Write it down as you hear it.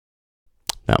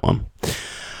that one.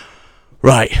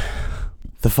 Right.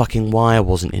 The fucking wire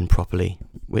wasn't in properly,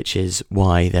 which is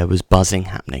why there was buzzing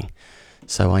happening.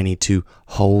 So I need to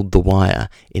hold the wire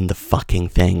in the fucking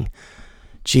thing.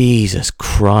 Jesus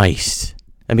Christ.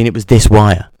 I mean, it was this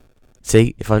wire.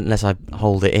 See, unless I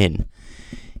hold it in.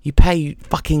 You pay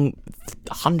fucking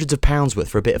hundreds of pounds worth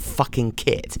for a bit of fucking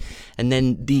kit, and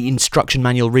then the instruction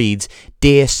manual reads,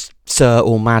 "Dear sir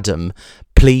or madam,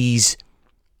 please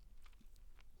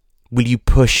will you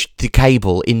push the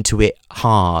cable into it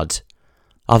hard?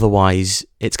 Otherwise,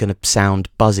 it's going to sound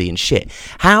buzzy and shit."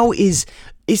 How is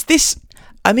this?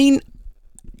 I mean,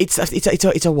 it's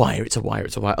a wire.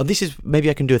 Oh, this is, maybe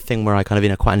I can do a thing where I kind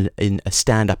of in a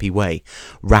stand-uppy way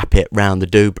wrap it round the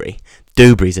doobry.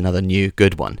 Doobry's another new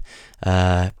good one.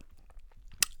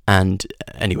 And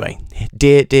anyway,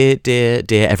 dear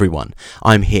everyone,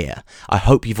 I'm here. I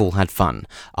hope you've all had fun.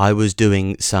 I was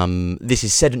doing this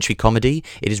is sedentary comedy.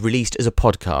 It is released as a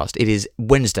podcast. It is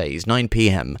Wednesdays, 9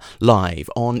 p.m, live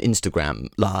on Instagram,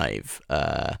 live.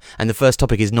 And the first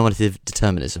topic is nominative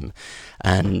determinism.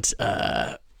 And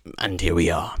here we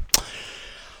are.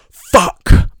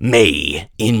 Fuck me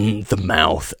in the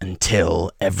mouth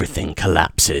until everything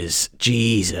collapses.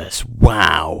 Jesus,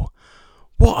 wow.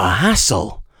 What a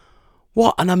hassle.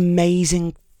 What an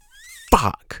amazing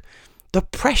fuck. The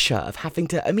pressure of having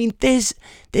to... I mean, there's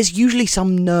usually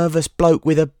some nervous bloke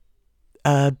with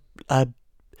a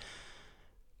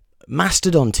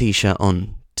Mastodon t-shirt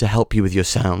on to help you with your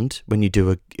sound when you do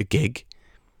a gig.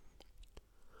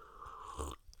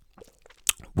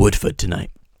 Woodford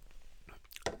tonight.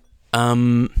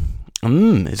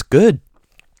 It's good.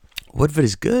 Woodford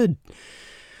is good.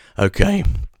 Okay.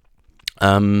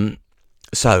 So,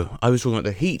 I was talking about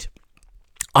the heat.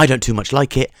 I don't too much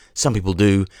like it. Some people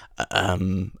do.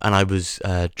 And I was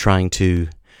trying to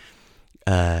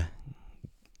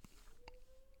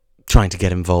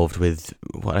get involved with...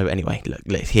 Anyway,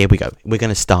 look, here we go. We're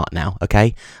going to start now,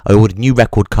 okay? I ordered new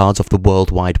record cards off the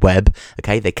World Wide Web,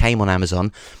 okay? They came on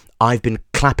Amazon. I've been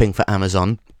clapping for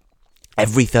Amazon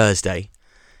every Thursday.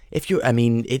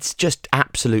 It's just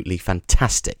absolutely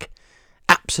fantastic.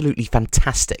 Absolutely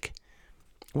fantastic.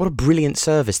 What a brilliant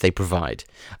service they provide.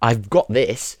 I've got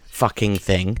this fucking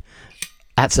thing.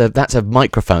 That's a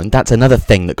microphone. That's another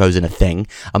thing that goes in a thing.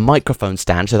 A microphone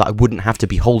stand, so that I wouldn't have to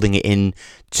be holding it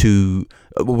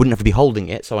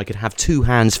so I could have two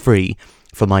hands free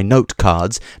for my note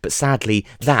cards. But sadly,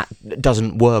 that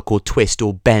doesn't work or twist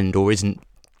or bend or isn't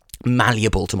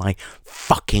malleable to my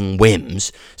fucking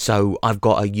whims. So I've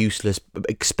got a useless,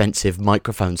 expensive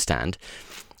microphone stand.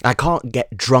 I can't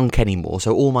get drunk anymore,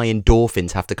 so all my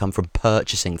endorphins have to come from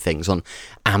purchasing things on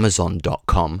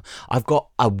Amazon.com. I've got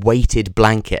a weighted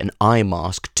blanket, an eye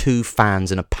mask, 2 fans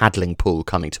and a paddling pool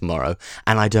coming tomorrow,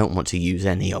 and I don't want to use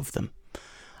any of them.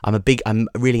 I'm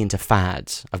really into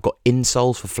fads. I've got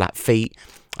insoles for flat feet.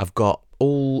 I've got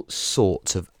all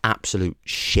sorts of absolute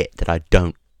shit that I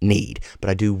don't need,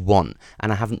 but I do want,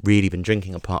 and I haven't really been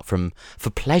drinking apart from for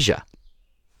pleasure,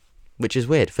 which is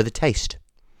weird, for the taste.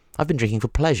 I've been drinking for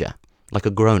pleasure, like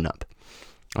a grown-up.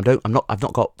 I've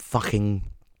not got fucking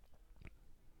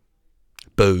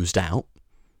boozed out.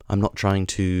 I'm not trying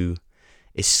to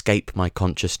escape my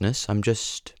consciousness. I'm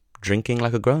just drinking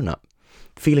like a grown-up,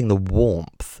 feeling the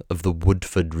warmth of the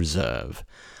Woodford Reserve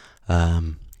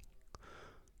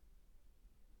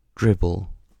dribble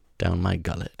down my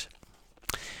gullet.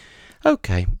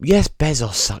 Okay, yes,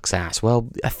 Bezos sucks ass. Well,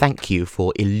 thank you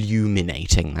for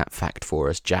illuminating that fact for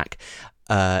us, Jack.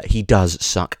 He does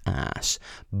suck ass,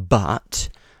 but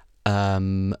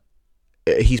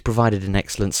he's provided an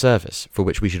excellent service for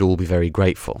which we should all be very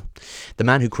grateful. The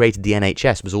man who created the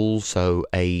NHS was also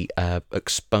a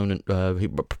exponent who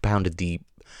propounded the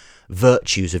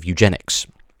virtues of eugenics.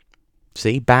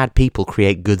 See, bad people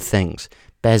create good things.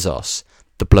 Bezos,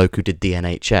 the bloke who did the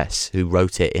NHS, who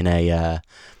wrote it in a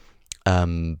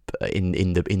in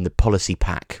the policy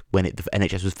pack when the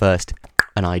NHS was first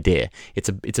an idea.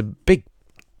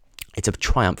 It's a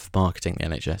triumph of marketing, the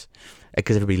NHS,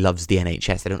 because everybody loves the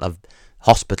NHS. They don't love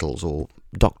hospitals or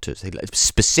doctors. They love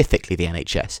specifically the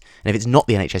NHS. And if it's not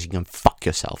the NHS, you can fuck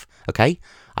yourself, okay?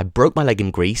 I broke my leg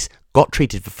in Greece, got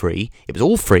treated for free. It was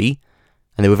all free,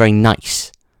 and they were very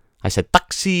nice. I said,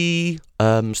 "Taxi,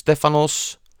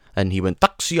 Stefanos," and he went,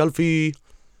 "Taxi, Alfie,"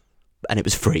 and it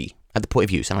was free at the point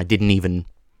of use, and I didn't even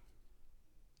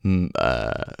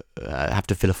have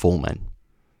to fill a form in.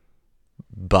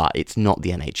 But it's not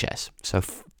the NHS. So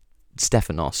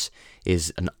Stefanos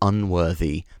is an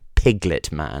unworthy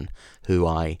piglet man who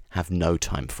I have no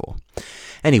time for.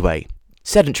 Anyway,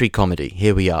 sedentary comedy.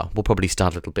 Here we are. We'll probably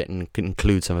start a little bit and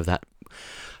include some of that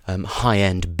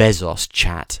high-end Bezos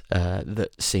chat that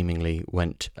seemingly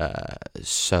went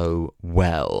so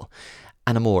well.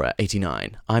 Anamora,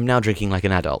 89. I'm now drinking like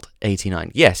an adult,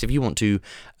 89. Yes, if you want to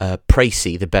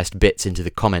précis the best bits into the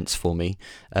comments for me,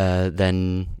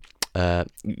 then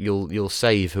you'll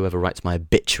save whoever writes my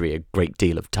obituary a great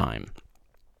deal of time.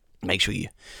 Make sure you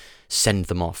send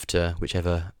them off to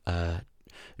whichever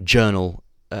journal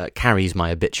carries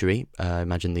my obituary.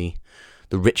 Imagine the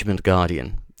Richmond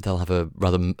Guardian. They'll have a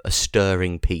rather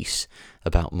stirring piece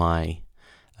about my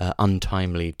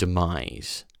untimely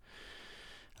demise.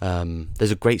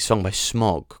 There's a great song by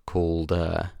Smog called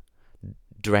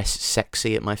Dress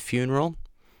Sexy at My Funeral,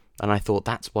 and I thought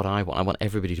that's what I want. I want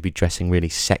everybody to be dressing really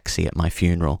sexy at my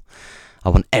funeral. I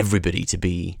want everybody to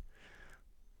be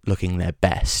looking their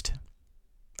best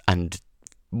and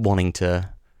wanting to...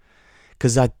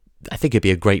 because I think it'd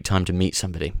be a great time to meet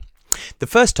somebody. The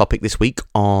first topic this week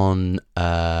on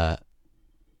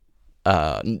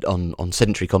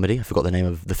sedentary comedy, I forgot the name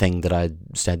of the thing that I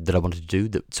said that I wanted to do,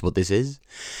 that's what this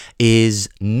is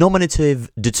nominative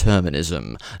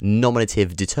determinism.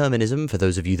 Nominative determinism, for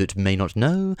those of you that may not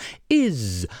know,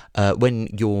 is when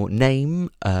your name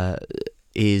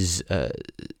is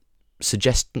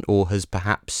suggesting or has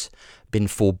perhaps been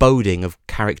foreboding of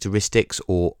characteristics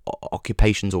or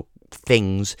occupations or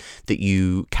things that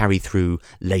you carry through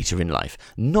later in life.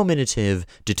 Nominative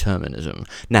determinism.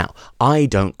 Now, I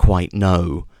don't quite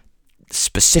know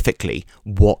specifically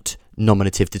what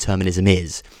nominative determinism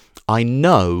is. I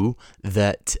know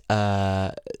that,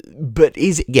 but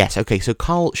is it, yes, okay, so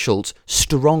Carl Schultz,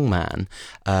 strongman,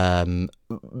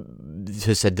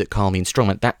 has said that Carl means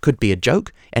strongman. That could be a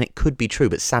joke, and it could be true,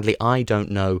 but sadly I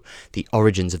don't know the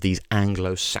origins of these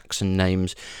Anglo-Saxon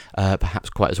names, perhaps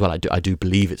quite as well. I do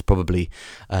believe it's probably,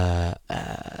 but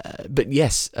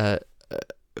yes,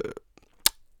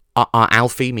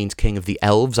 Alfie means king of the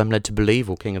elves, I'm led to believe,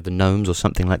 or king of the gnomes, or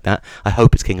something like that. I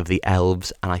hope it's king of the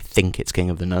elves, and I think it's king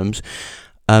of the gnomes.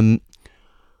 And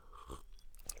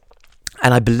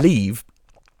I believe,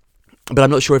 but I'm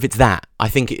not sure if it's that. I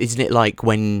think, isn't it like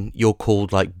when you're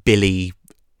called like Billy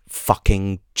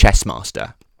fucking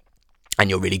Chessmaster, and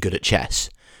you're really good at chess,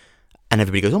 and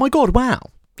everybody goes, oh my god, wow,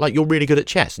 like you're really good at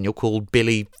chess, and you're called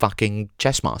Billy fucking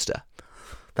Chessmaster.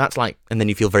 That's like, and then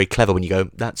you feel very clever when you go,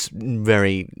 that's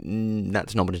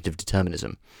nominative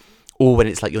determinism. Or when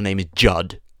it's like your name is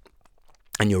Judd,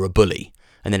 and you're a bully,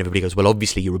 and then everybody goes, well,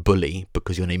 obviously you're a bully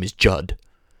because your name is Judd,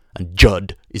 and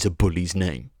Judd is a bully's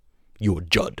name. You're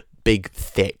Judd. Big,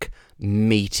 thick,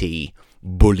 meaty,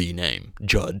 bully name,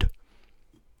 Judd.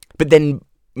 But then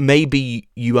maybe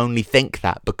you only think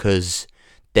that because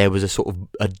there was a sort of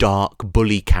a dark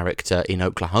bully character in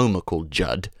Oklahoma called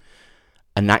Judd.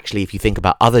 And actually, if you think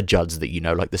about other Judds that you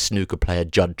know, like the snooker player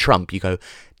Judd Trump, you go,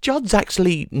 Judd's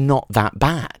actually not that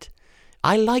bad.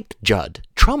 I liked Judd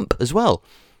Trump as well.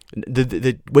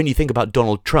 When you think about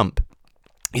Donald Trump,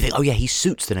 you think, oh yeah, he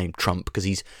suits the name Trump because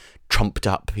he's trumped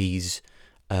up. He's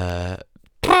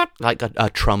like a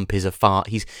Trump is a fart.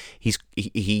 He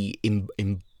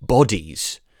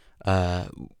embodies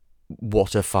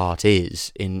what a fart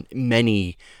is in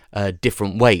many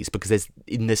different ways, because there's,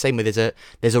 in the same way,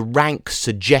 there's a rank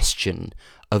suggestion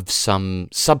of some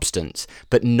substance,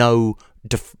 but no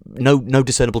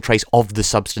discernible trace of the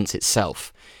substance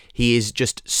itself. He is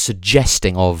just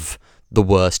suggesting of the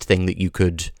worst thing that you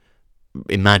could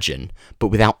imagine, but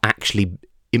without actually.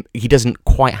 He doesn't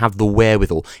quite have the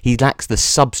wherewithal. He lacks the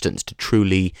substance to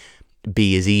truly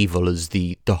be as evil as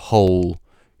the whole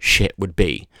shit would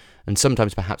be. And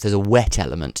sometimes perhaps there's a wet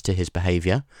element to his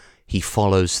behaviour. He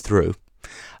follows through.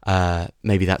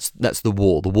 Maybe that's the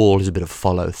wall. The wall is a bit of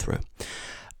follow through.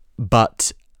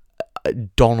 But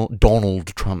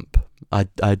Donald Trump,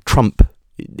 Trump,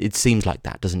 it seems like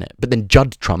that, doesn't it? But then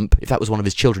Judd Trump, if that was one of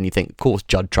his children, you think, of course,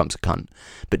 Judd Trump's a cunt.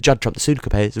 But Judd Trump, the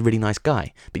snooker player, is a really nice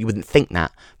guy. But you wouldn't think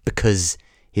that because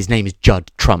his name is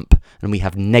Judd Trump, and we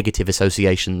have negative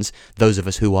associations. Those of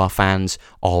us who are fans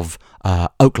of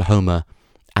Oklahoma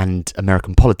and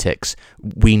American politics,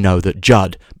 we know that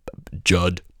Judd,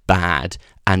 bad,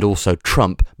 and also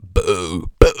Trump, boo.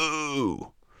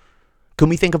 Can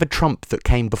we think of a Trump that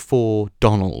came before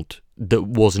Donald that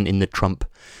wasn't in the Trump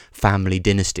family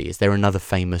dynasty? Is there another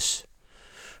famous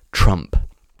Trump?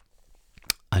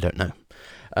 I don't know.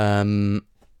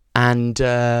 And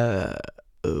other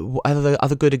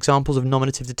good examples of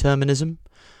nominative determinism?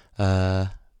 Deep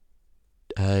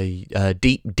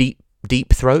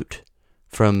throat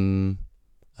from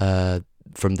the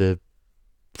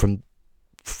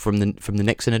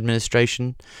Nixon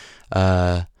administration.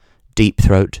 Deep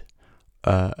throat.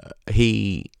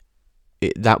 He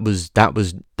that was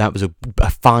a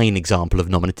fine example of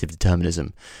nominative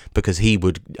determinism, because he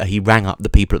rang up the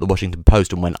people at the Washington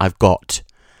Post and went, "I've got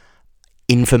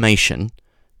information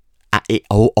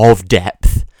of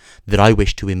depth that I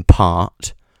wish to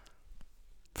impart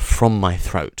from my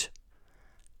throat."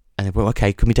 And they went,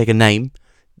 "Okay, can we take a name?"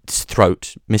 It's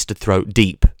Throat, Mr. Throat,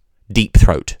 Deep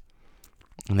Throat.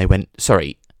 And they went,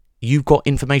 "Sorry, you've got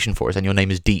information for us and your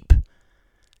name is Deep.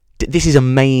 This is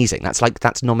amazing.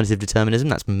 That's nominative determinism.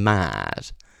 That's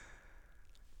mad."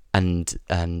 And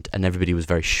everybody was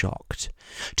very shocked.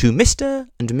 To Mr.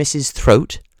 and Mrs.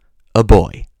 Throat, a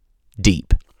boy,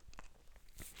 Deep.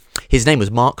 His name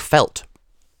was Mark Felt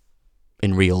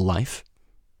in real life.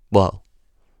 Well,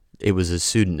 it was a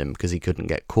pseudonym because he couldn't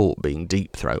get caught being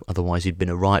Deep Throat, otherwise he'd been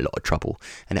in a right lot of trouble,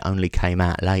 and it only came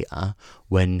out later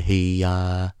when he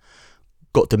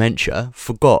got dementia,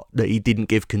 forgot that he didn't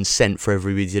give consent for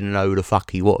everybody to know who the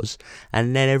fuck he was,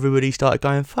 and then everybody started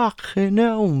going, "Fucking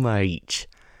hell, mate."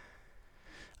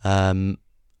 Slim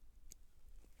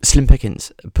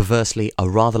Pickens, perversely a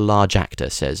rather large actor,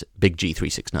 says Big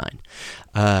G369.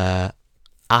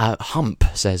 Hump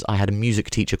says, "I had a music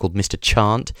teacher called Mr.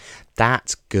 Chant."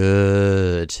 That's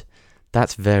good.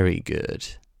 That's very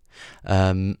good.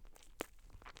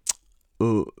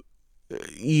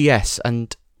 Yes,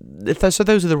 and so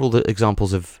those are all the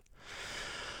examples of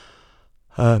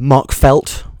Mark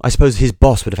Felt. I suppose his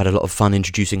boss would have had a lot of fun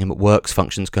introducing him at works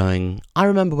functions, going, "I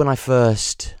remember when I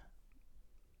first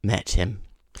met him.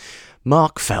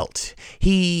 Mark Felt.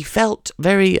 He felt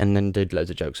very..." and then did loads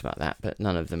of jokes about that, but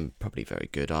none of them probably very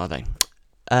good, are they?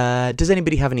 Does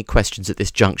anybody have any questions at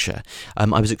this juncture?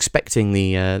 I was expecting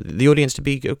the audience to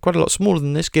be quite a lot smaller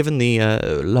than this, given the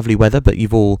lovely weather, but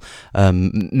you've all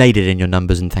made it in your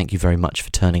numbers, and thank you very much for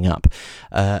turning up.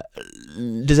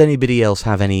 Does anybody else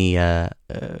have any...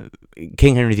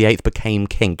 King Henry VIII became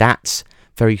king. That's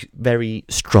very, very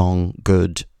strong,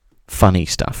 good, funny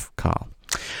stuff, Carl.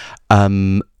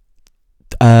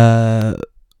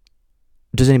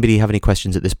 Does anybody have any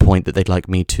questions at this point that they'd like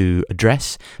me to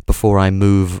address before I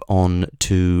move on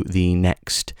to the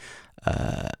next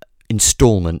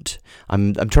installment?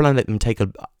 I'm trying to let them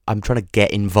I'm trying to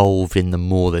get involved in them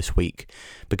more this week,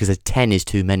 because a 10 is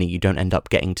too many. You don't end up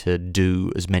getting to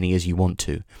do as many as you want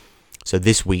to. So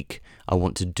this week I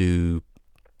want to do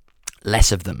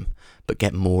less of them, but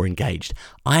get more engaged.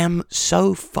 I am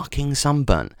so fucking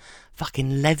sunburnt.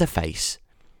 Fucking Leatherface.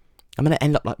 I'm going to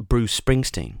end up like Bruce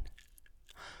Springsteen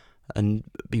and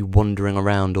be wandering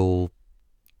around all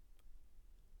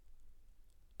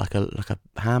like a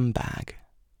handbag.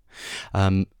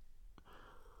 But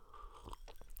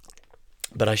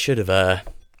I should have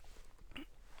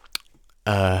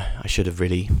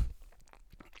really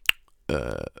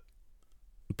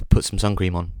put some sun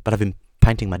cream on. But I've been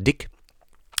painting my dick.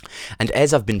 And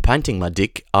as I've been painting my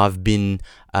dick, I've been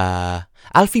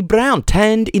Alfie Brown,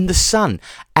 tanned in the sun.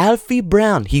 Alfie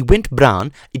Brown, he went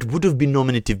brown. It would have been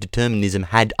nominative determinism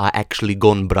had I actually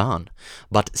gone brown.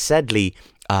 But sadly,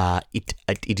 it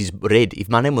is red. If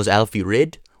my name was Alfie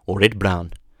Red or Red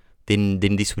Brown, then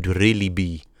this would really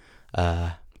be...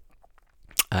 well,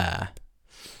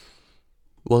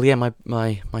 yeah,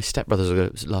 my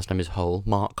stepbrother's last name is Hole,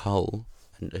 Mark Hole,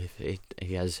 and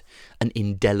he has an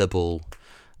indelible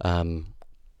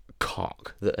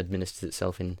cock that administers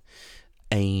itself in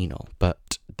anal,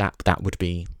 but that would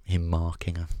be him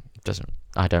marking.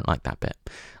 I don't like that bit.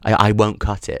 I won't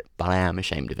cut it, but I am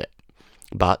ashamed of it.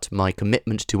 But my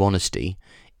commitment to honesty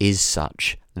is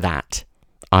such that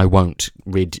I won't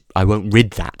rid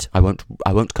that. I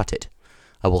won't cut it.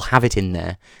 I will have it in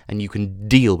there, and you can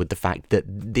deal with the fact that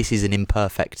this is an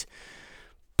imperfect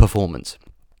performance,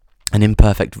 an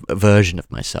imperfect version of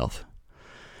myself.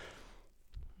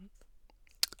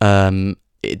 I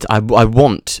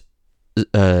want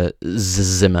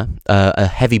Zimmer, a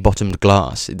heavy-bottomed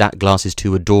glass. That glass is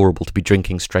too adorable to be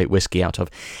drinking straight whiskey out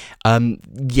of.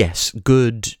 Yes,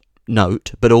 good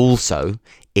note, but also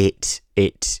it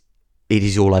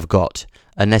is all I've got.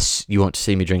 Unless you want to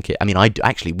see me drink it. I mean, I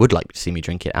actually would like to see me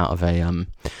drink it out of a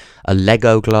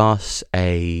Lego glass,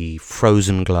 a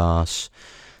frozen glass,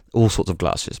 all sorts of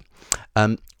glasses.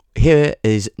 Here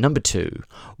is number 2.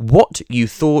 What you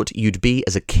thought you'd be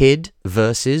as a kid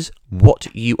versus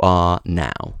what you are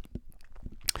now.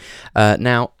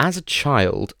 Now, as a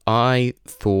child, I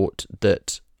thought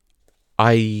that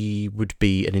I would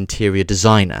be an interior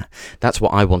designer. That's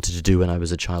what I wanted to do when I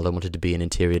was a child. I wanted to be an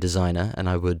interior designer, and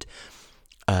I would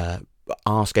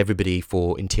ask everybody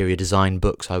for interior design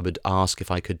books. I would ask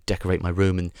if I could decorate my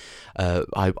room, and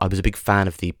I was a big fan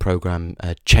of the program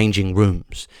Changing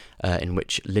Rooms, in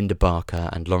which Linda Barker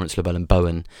and Lawrence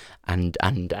Llewellyn-Bowen and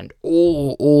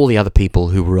all the other people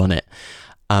who were on it,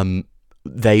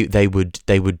 they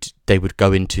would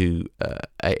go into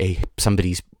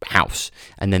somebody's house,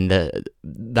 and then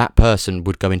that person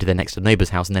would go into their next door neighbour's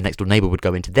house, and their next door neighbour would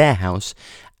go into their house,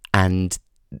 and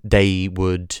they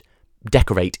would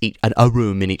decorate a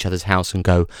room in each other's house and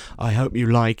go, I hope you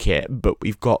like it, but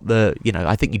we've got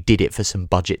I think you did it for some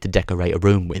budget to decorate a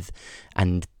room with.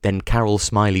 And then Carol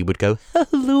Smiley would go,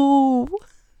 hello,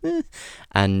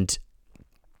 and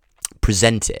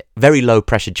present it. Very low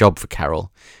pressure job for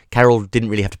Carol. Carol didn't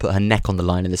really have to put her neck on the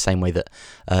line in the same way that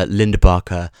Linda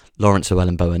Barker, Lawrence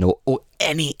Llewellyn-Bowen, or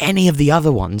any of the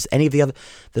other ones, the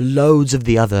loads of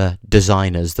the other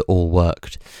designers that all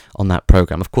worked on that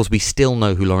program. Of course, we still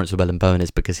know who Lawrence Llewellyn-Bowen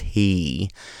is because he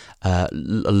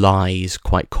lies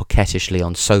quite coquettishly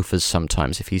on sofas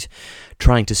sometimes if he's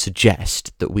trying to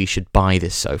suggest that we should buy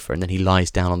this sofa, and then he lies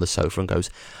down on the sofa and goes,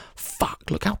 fuck,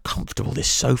 look how comfortable this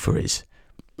sofa is.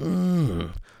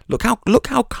 Look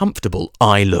how comfortable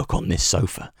I look on this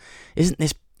sofa. Isn't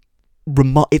this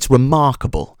it's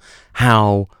remarkable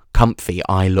how comfy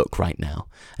I look right now.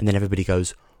 And then everybody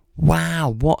goes,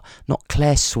 wow, what? Not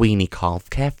Claire Sweeney, Carl.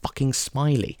 Claire fucking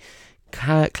Smiley.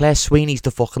 Claire Sweeney's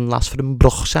the fucking lass for them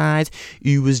Brookside,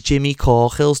 who was Jimmy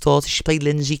Corkill's daughter. She played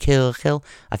Lindsay Corkill.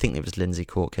 I think it was Lindsay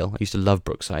Corkill. I used to love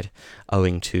Brookside,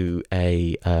 owing to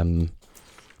a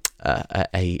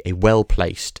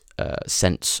well-placed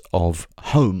sense of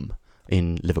home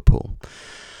in Liverpool.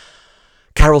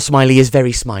 Carol Smiley is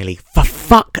very smiley. For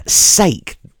fuck's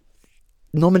sake!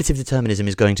 Nominative determinism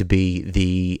is going to be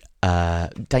the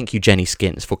thank you Jenny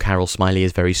Skins for Carol Smiley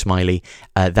is very smiley.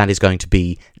 That is going to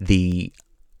be the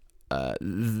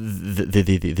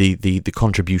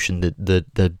contribution,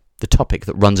 the topic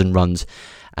that runs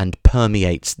and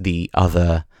permeates the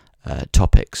other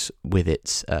topics with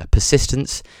its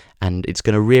persistence, and it's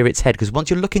going to rear its head, because once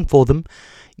you're looking for them,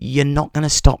 you're not going to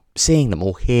stop seeing them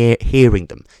or hearing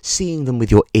them, seeing them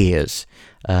with your ears,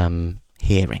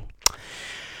 hearing.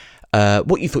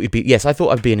 What you thought you'd be? Yes, I thought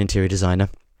I'd be an interior designer,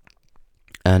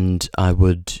 and I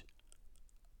would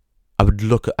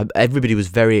look at. Everybody was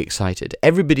very excited.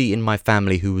 Everybody in my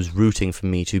family who was rooting for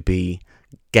me to be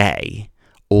gay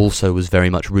also was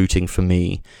very much rooting for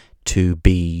me to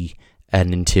be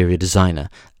an interior designer,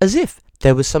 as if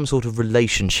there was some sort of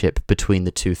relationship between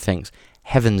the two things.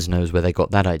 Heavens knows where they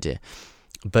got that idea.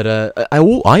 But I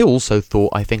also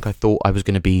thought I was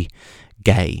going to be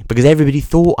gay, because everybody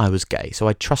thought I was gay, so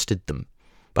I trusted them.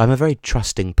 But I'm a very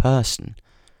trusting person.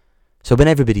 So when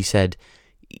everybody said,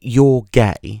 you're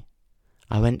gay,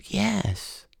 I went,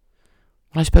 yes.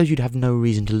 Well, I suppose you'd have no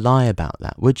reason to lie about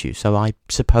that, would you? So I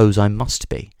suppose I must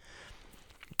be.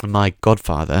 And my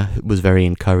godfather was very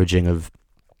encouraging of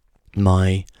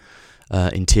my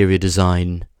interior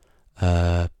design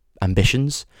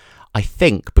ambitions. I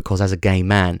think because as a gay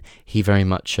man, he very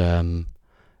much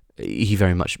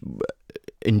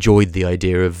enjoyed the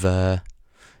idea of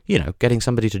getting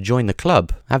somebody to join the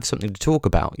club, have something to talk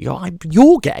about.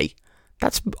 You're gay.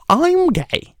 I'm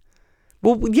gay.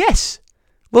 Well, yes.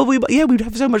 Well, we'd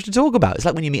have so much to talk about. It's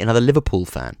like when you meet another Liverpool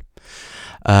fan.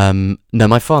 No,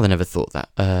 my father never thought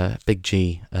that. Big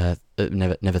G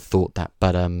never thought that.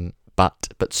 But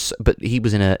he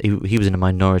was in a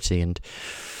minority, and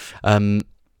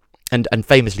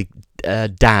famously,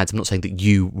 dads. I'm not saying that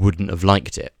you wouldn't have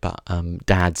liked it, but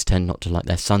dads tend not to like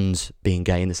their sons being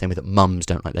gay in the same way that mums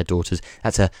don't like their daughters.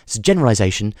 It's a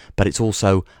generalisation, but it's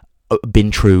also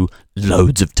been true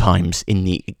loads of times in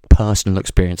the personal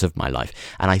experience of my life.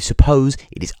 And I suppose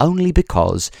it is only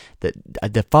because that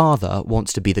the father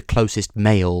wants to be the closest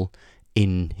male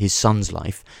in his son's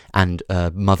life, and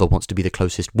mother wants to be the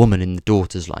closest woman in the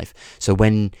daughter's life. So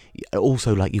when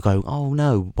also like you go, oh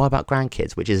no, what about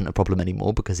grandkids? Which isn't a problem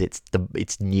anymore because it's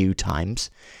new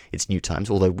times. It's new times.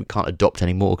 Although we can't adopt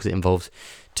anymore because it involves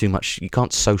too much. You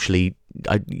can't socially,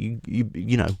 you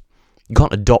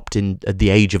can't adopt at the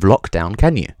age of lockdown,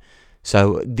 can you?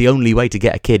 So the only way to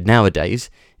get a kid nowadays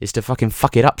is to fucking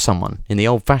fuck it up someone in the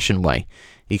old-fashioned way.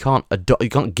 You can't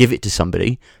give it to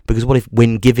somebody, because what if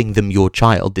when giving them your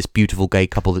child, this beautiful gay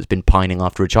couple that's been pining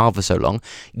after a child for so long,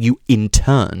 you in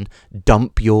turn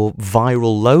dump your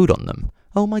viral load on them?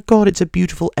 Oh my god, it's a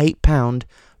beautiful 8-pound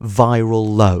viral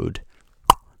load.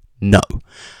 No.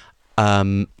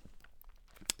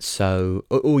 So,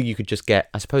 or you could just get,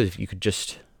 I suppose if you could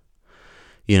just,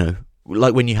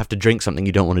 like when you have to drink something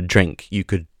you don't want to drink, you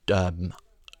could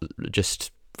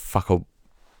just fuck a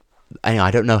anyway,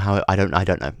 I don't know how. I don't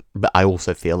know. But I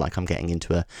also feel like I'm getting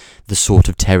into the sort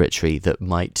of territory that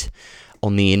might,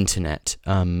 on the internet,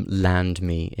 land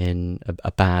me in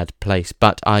a bad place.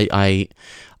 But I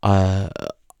thought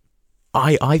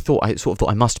I sort of thought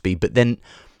I must be. But then,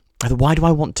 why do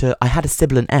I want to? I had a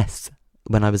sibilant S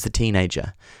when I was a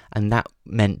teenager, and that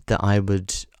meant that I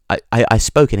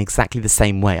spoke in exactly the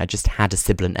same way. I just had a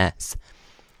sibilant S,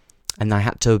 and I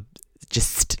had to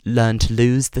just learn to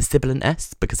lose the sibilant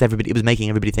S because it was making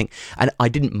everybody think, and I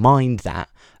didn't mind that.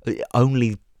 The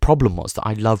only problem was that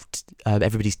I loved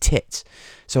everybody's tits.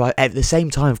 So at the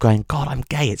same time of going, God, I'm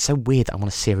gay. It's so weird that I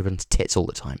want to see everyone's tits all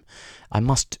the time. I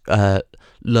must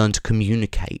learn to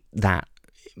communicate that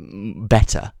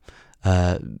better.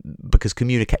 Because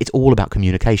it's all about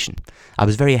communication. I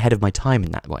was very ahead of my time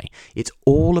in that way. It's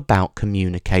all about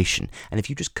communication, and if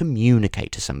you just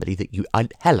communicate to somebody that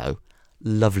hello,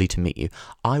 lovely to meet you.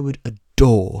 I would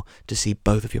adore to see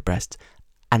both of your breasts,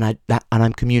 and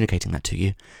I'm communicating that to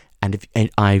you. And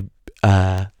I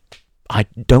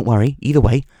don't worry. Either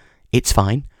way, it's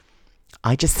fine.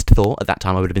 I just thought at that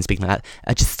time I would have been speaking like that.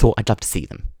 I just thought I'd love to see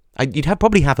them. You'd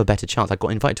probably have a better chance. I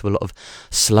got invited to a lot of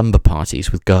slumber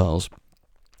parties with girls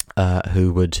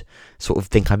who would sort of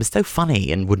think I was so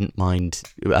funny and wouldn't mind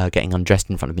getting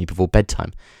undressed in front of me before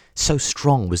bedtime. So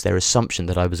strong was their assumption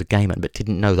that I was a gay man, but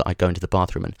didn't know that I'd go into the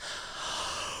bathroom and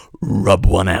rub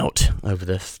one out over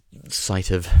the sight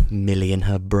of Millie in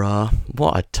her bra.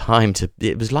 What a time to!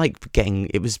 It was like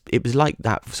It was like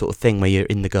that sort of thing where you're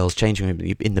in the girls' changing room,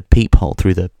 you're in the peephole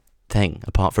through the thing.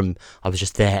 Apart from I was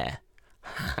just there.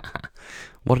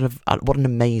 What an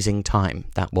amazing time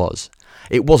that was.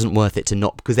 It wasn't worth it to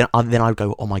not, because then I'd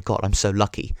go, oh my God, I'm so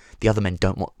lucky. The other men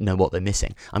don't know what they're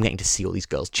missing. I'm getting to see all these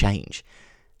girls change.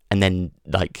 And then,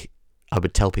 like, I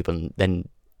would tell people, and then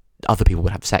other people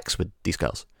would have sex with these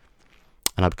girls.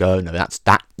 And I'd go, no, that's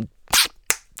better.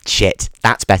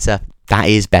 That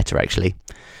is better, actually.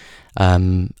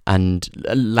 And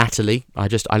latterly,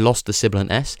 I lost the sibilant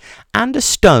S and a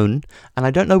stone, and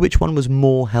I don't know which one was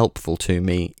more helpful to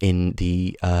me in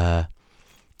the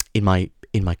in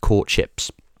my courtships,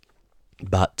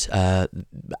 but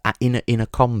in a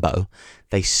combo,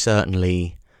 they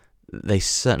certainly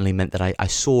meant that I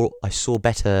saw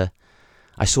better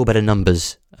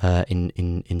numbers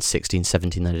in 16,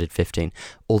 17 than I did 15.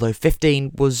 Although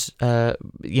 15 was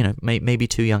maybe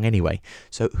too young anyway.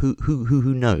 So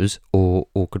who knows or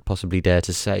could possibly dare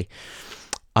to say.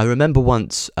 I remember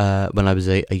once when I was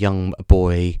a young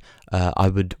boy, I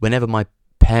would, whenever my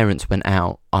parents went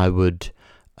out, I would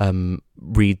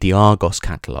read the Argos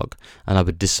catalogue, and I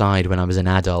would decide when I was an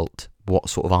adult what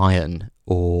sort of iron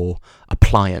or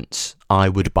appliance I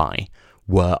would buy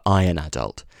were I an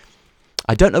adult.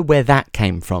 I don't know where that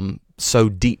came from. So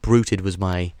deep-rooted was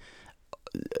my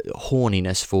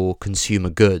horniness for consumer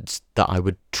goods that I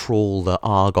would trawl the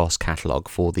Argos catalogue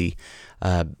for the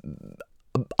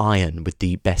iron with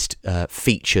the best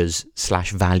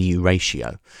features/value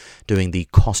ratio, doing the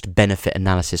cost-benefit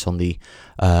analysis on the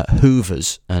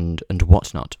Hoovers and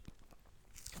whatnot.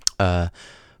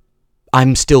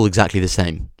 I'm still exactly the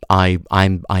same. I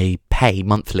pay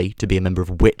monthly to be a member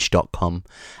of Witch.com,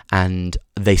 and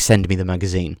they send me the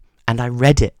magazine, and I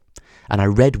read it, and I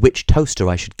read which toaster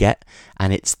I should get,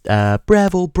 and it's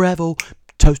Breville,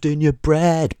 toasting your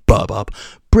bread, bub,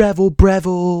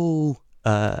 Breville,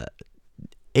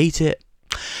 eat it.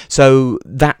 So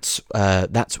that's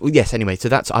yes. Anyway, so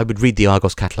that's, I would read the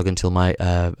Argos catalogue until my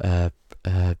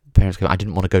parents came. I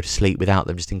didn't want to go to sleep without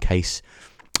them, just in case.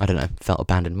 I don't know, felt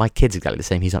abandoned. My kid's exactly the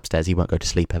same. He's upstairs. He won't go to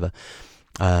sleep ever.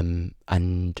 And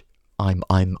I'm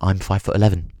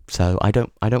 5'11", so I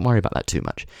don't worry about that too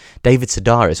much. David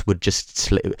Sedaris would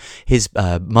just his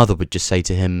mother would just say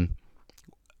to him,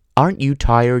 "Aren't you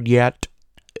tired yet?"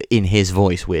 in his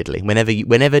voice, weirdly.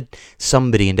 Whenever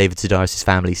somebody in David Sedaris'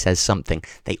 family says something,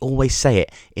 they always say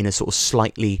it in a sort of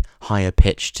slightly higher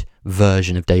pitched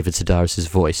version of David Sedaris'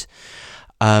 voice.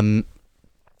 And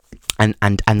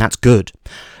that's good.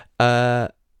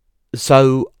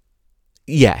 So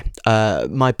yeah,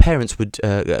 my parents would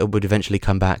eventually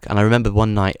come back, and I remember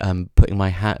one night putting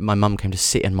my mum came to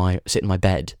sit in my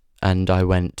bed, and I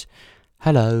went,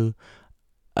 "Hello,"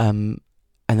 and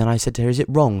then I said to her, "Is it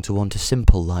wrong to want a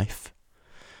simple life?"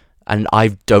 And I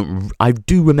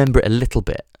do remember it a little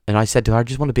bit. And I said to her, "I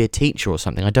just want to be a teacher or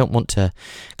something. I don't want to,"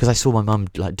 because I saw my mum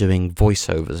like doing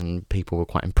voiceovers, and people were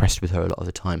quite impressed with her a lot of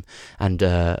the time. And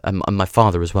my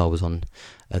father as well was on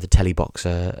the telly box,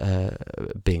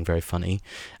 being very funny.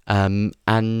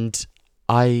 And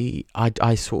I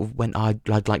sort of went,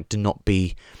 I'd like to not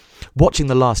be watching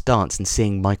The Last Dance and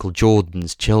seeing Michael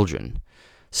Jordan's children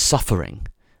suffering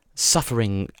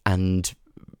suffering and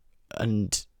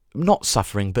not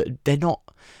suffering, but they're not.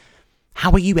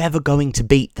 How are you ever going to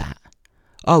beat that?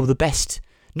 Oh, the best,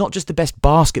 not just the best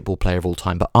basketball player of all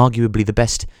time, but arguably the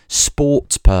best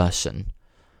sports person,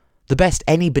 the best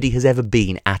anybody has ever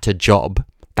been at a job.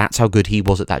 That's how good he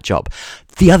was at that job.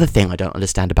 The other thing I don't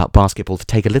understand about basketball, to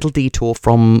take a little detour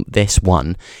from this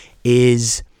one,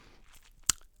 is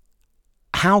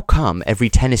how come every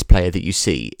tennis player that you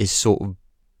see is sort of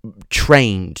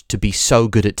trained to be so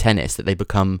good at tennis that they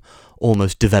become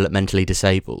almost developmentally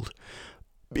disabled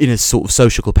in a sort of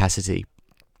social capacity,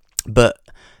 but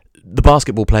the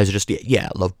basketball players are just, yeah,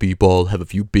 I love b-ball, have a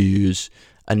few beers,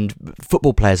 and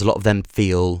football players, a lot of them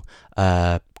feel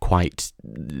quite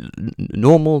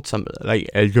normal. Some, like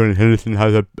John Henderson,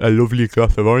 has a lovely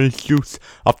glass of orange juice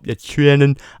after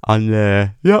training, and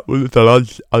yeah, well, the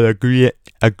lads had a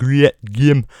great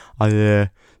game, and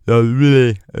they're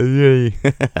really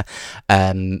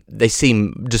they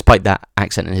seem, despite that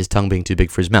accent and his tongue being too big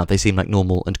for his mouth, they seem like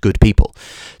normal and good people.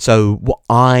 So what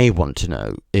I want to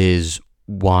know is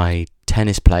why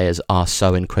tennis players are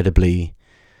so incredibly,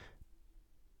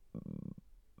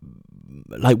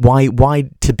 like, why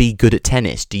to be good at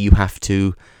tennis do you have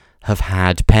to have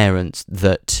had parents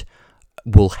that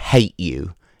will hate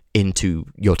you into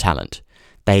your talent?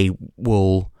 They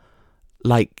will,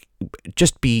 like,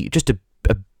 just a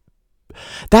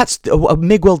that's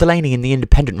Miguel Delaney in The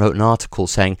Independent wrote an article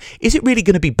saying, is it really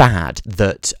going to be bad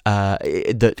that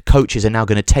that coaches are now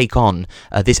going to take on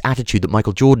this attitude that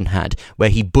Michael Jordan had, where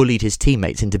he bullied his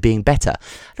teammates into being better?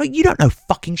 Like, you don't know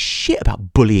fucking shit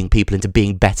about bullying people into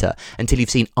being better until you've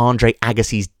seen Andre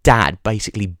Agassi's dad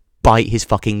basically bite his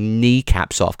fucking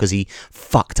kneecaps off because he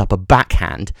fucked up a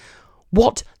backhand.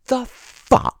 What the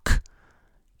fuck?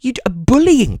 You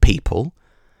bullying people?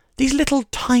 These little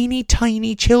tiny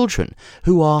children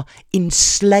who are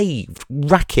enslaved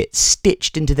rackets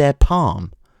stitched into their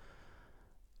palm.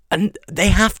 And they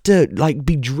have to, like,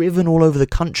 be driven all over the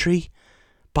country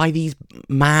by these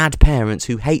mad parents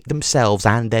who hate themselves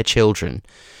and their children.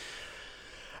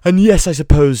 And yes, I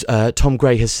suppose Tom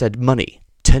Gray has said money.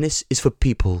 Tennis is for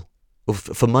people, or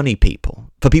for money people.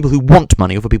 For people who want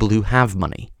money or for people who have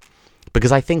money.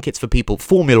 Because I think it's for people,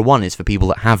 Formula One is for people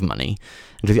that have money.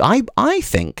 And I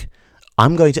think,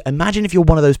 I'm going to imagine if you're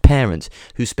one of those parents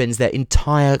who spends their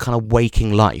entire kind of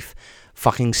waking life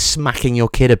fucking smacking your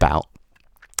kid about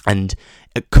and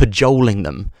cajoling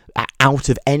them out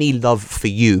of any love for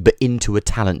you, but into a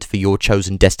talent for your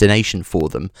chosen destination for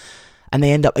them. And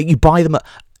they end up, you buy them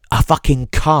a fucking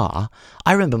car.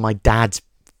 I remember my dad's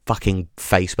fucking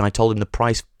face when I told him the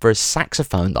price for a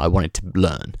saxophone that I wanted to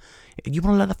learn. You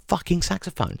want to learn a fucking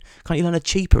saxophone? Can't you learn a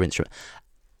cheaper instrument?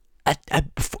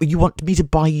 You want me to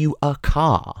buy you a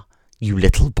car, you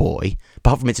little boy?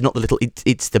 Apart from it's not the little,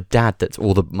 it's the dad that's,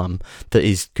 or the mum that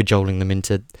is cajoling them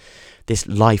into this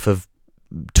life of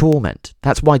torment.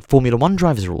 That's why Formula One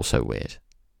drivers are all so weird.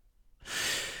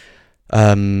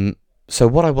 So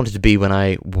what I wanted to be when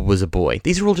I was a boy.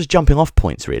 These are all just jumping off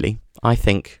points, really. I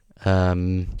think I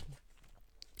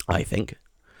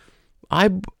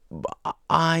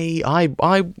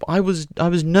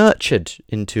was nurtured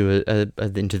into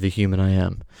into the human I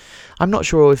am. I'm not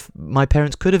sure if my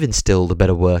parents could have instilled a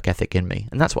better work ethic in me,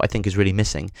 and that's what I think is really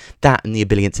missing. That and the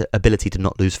ability to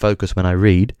not lose focus when I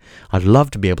read. I'd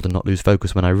love to be able to not lose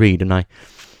focus when I read, and I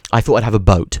thought I'd have a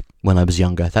boat when I was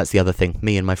younger. That's the other thing.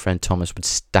 Me and my friend Thomas would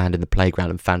stand in the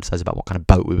playground and fantasize about what kind of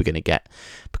boat we were going to get,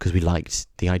 because we liked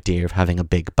the idea of having a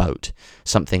big boat.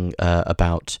 Something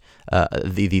about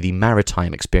the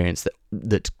maritime experience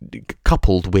that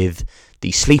coupled with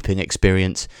the sleeping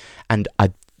experience, and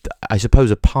I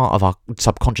suppose a part of our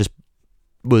subconscious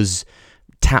was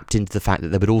tapped into the fact that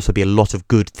there would also be a lot of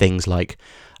good things like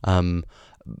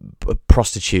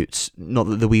prostitutes. Not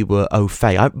that we were au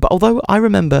fait, but although I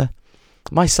remember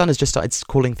my son has just started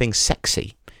calling things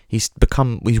sexy. He's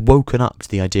woken up to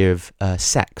the idea of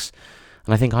sex.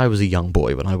 And I think I was a young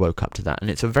boy when I woke up to that. And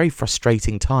it's a very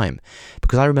frustrating time,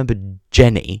 because I remember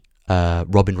Jenny,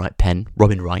 Robin Wright Penn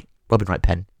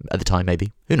at the time,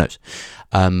 maybe, who knows,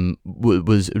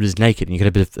 was naked, and you get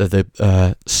a bit of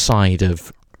the side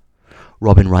of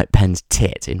Robin Wright Penn's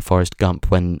tit in Forrest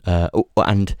Gump when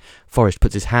and Forrest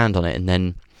puts his hand on it and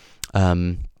then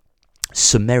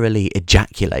summarily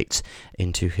ejaculates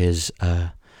into his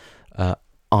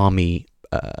army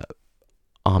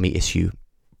issue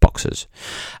boxers,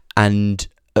 and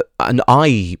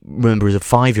I remember as a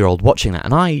 5-year-old watching that,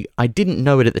 and I didn't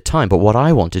know it at the time, but what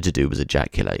I wanted to do was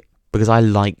ejaculate, because I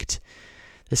liked.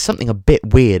 There's something a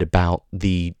bit weird about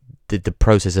the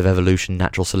process of evolution,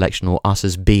 natural selection, or us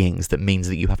as beings, that means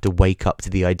that you have to wake up to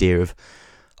the idea of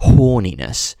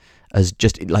horniness as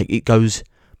just like it goes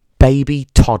baby,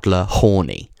 toddler,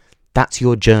 horny. That's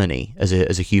your journey as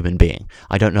a human being.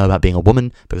 I don't know about being a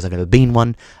woman because I've never been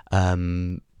one,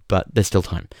 but there's still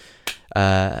time.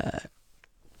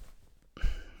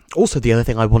 Also, the other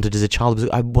thing I wanted as a child was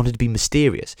I wanted to be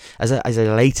mysterious. As I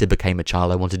later became a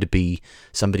child, I wanted to be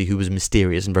somebody who was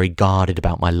mysterious and very guarded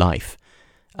about my life.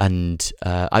 And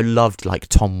I loved like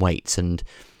Tom Waits and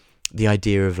the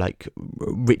idea of like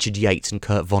Richard Yates and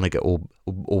Kurt Vonnegut or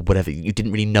whatever. You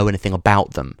didn't really know anything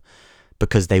about them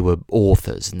because they were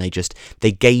authors and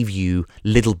they gave you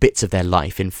little bits of their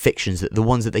life in fictions, that the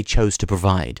ones that they chose to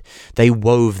provide. They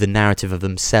wove the narrative of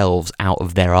themselves out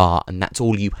of their art, and that's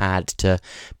all you had to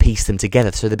piece them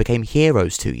together, so they became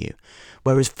heroes to you.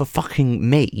 Whereas for fucking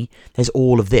me, there's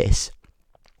all of this.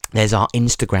 There's our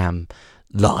Instagram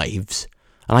lives,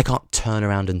 and I can't turn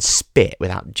around and spit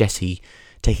without Jesse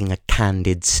taking a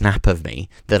candid snap of me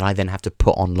that I then have to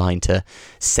put online to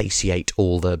satiate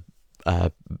all the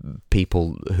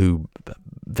people who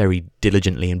very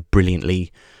diligently and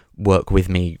brilliantly work with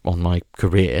me on my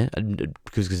career, and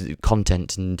because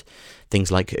content and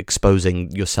things like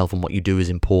exposing yourself and what you do is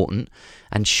important.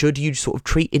 And should you sort of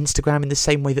treat Instagram in the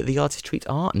same way that the artist treats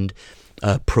art and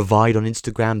provide on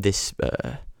Instagram this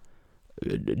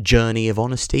journey of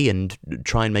honesty and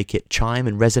try and make it chime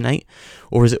and resonate,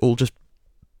 or is it all just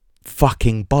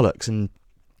fucking bollocks? And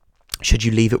should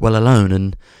you leave it well alone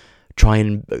and try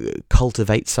and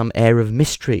cultivate some air of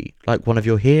mystery like one of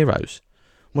your heroes?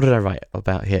 What did I write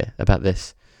about here, about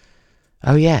this?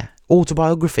 Oh yeah,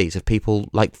 autobiographies of people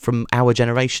like from our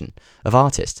generation of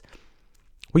artists.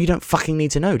 Well, you don't fucking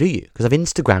need to know, do you? Because I've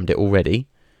Instagrammed it already.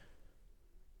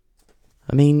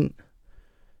 I mean,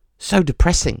 so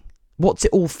depressing. What's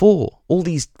it all for? All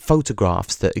these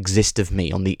photographs that exist of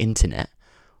me on the internet,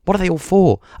 what are they all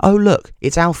for? Oh look,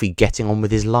 it's Alfie getting on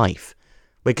with his life.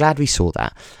 We're glad we saw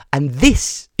that. And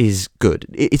this is good.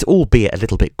 It's albeit a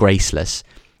little bit graceless,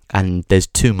 and there's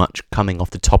too much coming off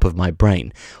the top of my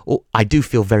brain. I do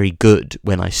feel very good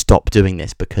when I stop doing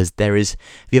this, because there is...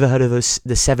 Have you ever heard of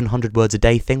the 700 words a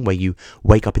day thing, where you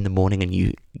wake up in the morning and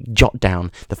you jot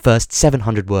down the first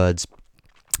 700 words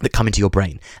that come into your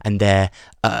brain, and they're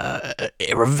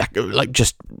like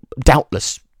just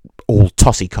doubtless all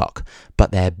tossy-cock,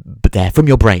 but they're from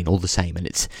your brain all the same, and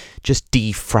it's just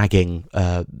defragging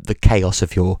the chaos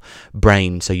of your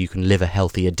brain so you can live a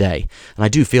healthier day. And I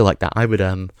do feel like that. I would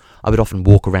often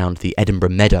walk around the Edinburgh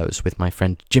Meadows with my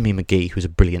friend Jimmy McGee, who's a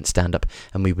brilliant stand-up,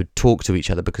 and we would talk to each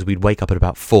other, because we'd wake up at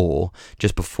about 4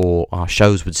 just before our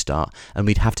shows would start, and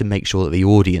we'd have to make sure that the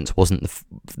audience wasn't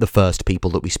the first people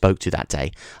that we spoke to that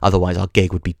day, otherwise our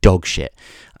gig would be dog shit.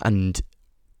 And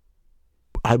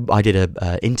I did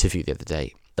an interview the other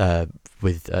day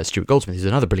with Stuart Goldsmith, who's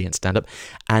another brilliant stand-up,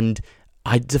 and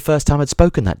the first time I'd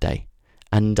spoken that day,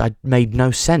 and I made no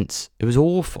sense. It was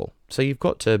awful. So you've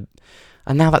got to...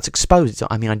 And now that's exposed.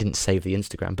 I mean, I didn't save the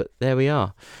Instagram, but there we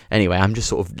are. Anyway, I'm just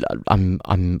sort of... I'm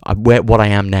where what I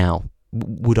am now.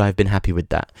 Would I have been happy with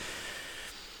that?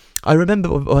 I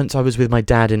remember once I was with my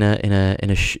dad in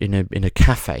a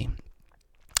cafe,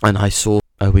 and I saw...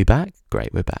 Are we back?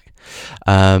 Great, we're back.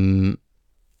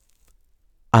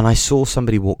 And I saw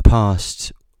somebody walk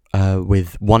past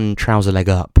with one trouser leg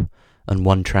up and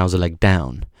one trouser leg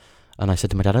down. And I said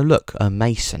to my dad, "Oh, look, a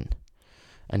Mason."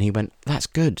 And he went, "That's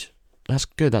good. That's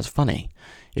good. That's funny.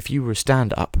 If you were a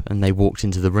stand-up and they walked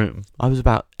into the room..." I was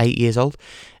about 8 years old.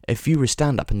 If you were a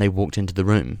stand-up and they walked into the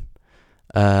room,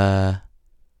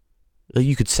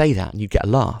 you could say that and you'd get a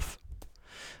laugh.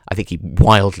 I think he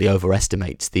wildly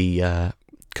overestimates the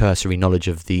cursory knowledge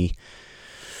of the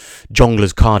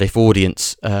Jongleurs Cardiff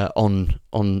audience on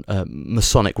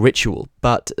Masonic ritual,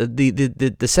 but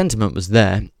the sentiment was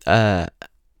there, and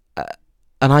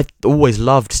I always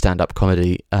loved stand-up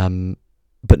comedy,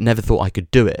 but never thought I could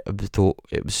do it. I thought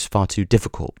it was far too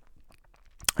difficult,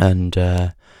 and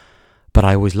but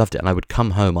I always loved it. And I would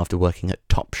come home after working at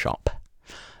Topshop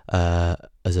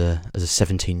as a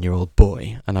 17-year-old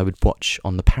boy, and I would watch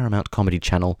on the Paramount Comedy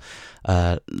Channel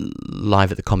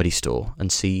Live at the Comedy Store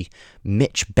and see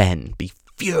Mitch Benn be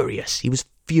furious. He was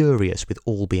furious with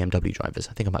all BMW drivers.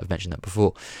 I think I might have mentioned that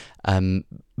before.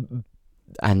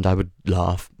 And I would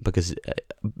laugh, because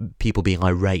people being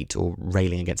irate or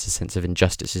railing against a sense of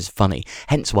injustice is funny.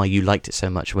 Hence why you liked it so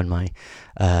much when my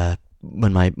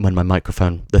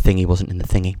microphone, the thingy, wasn't in the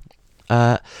thingy.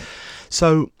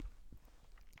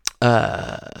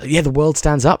 The World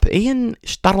Stands Up. Ian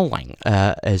Starling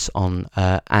is on,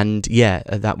 and yeah,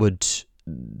 that would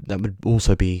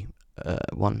also be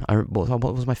one.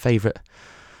 What was my favourite?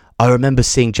 I remember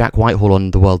seeing Jack Whitehall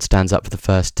on The World Stands Up for the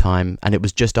first time, and it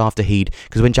was just after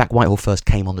because when Jack Whitehall first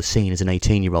came on the scene as an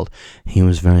 18-year-old, he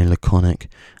was very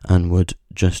laconic and would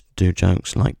just do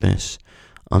jokes like this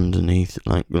underneath,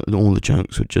 like all the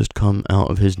jokes would just come out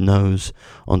of his nose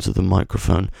onto the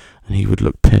microphone, and he would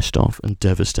look pissed off and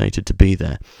devastated to be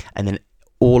there. And then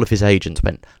all of his agents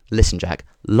went, listen, Jack,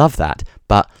 love that,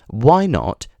 but why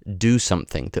not do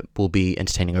something that will be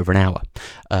entertaining over an hour?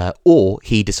 Or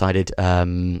he decided,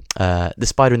 the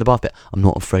spider in the bath bit, I'm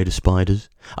not afraid of spiders.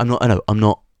 I'm not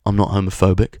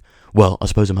homophobic. Well, I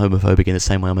suppose I'm homophobic in the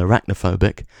same way I'm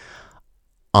arachnophobic.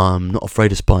 I'm not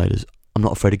afraid of spiders. I'm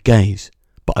not afraid of gays.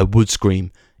 But I would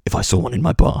scream if I saw one in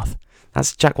my bath.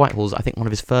 That's Jack Whitehall's, I think, one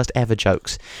of his first ever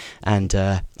jokes. And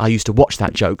I used to watch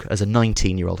that joke as a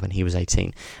 19-year-old when he was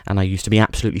 18. And I used to be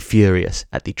absolutely furious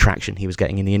at the traction he was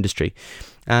getting in the industry.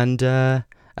 And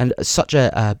such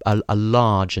a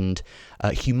large and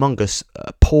humongous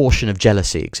portion of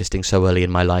jealousy existing so early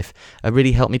in my life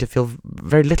really helped me to feel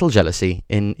very little jealousy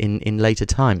in later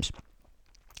times.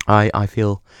 I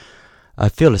feel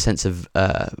a sense of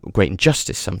great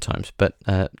injustice sometimes, but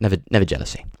never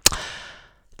jealousy.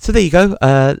 So there you go.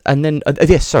 And then,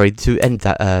 yes, sorry, to end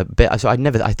that bit. So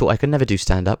I thought I could never do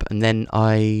stand up, and then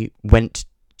I went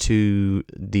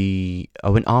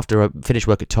after I finished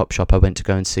work at Topshop. I went to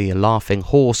go and see a Laughing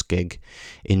Horse gig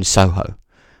in Soho,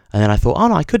 and then I thought, oh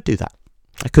no, I could do that.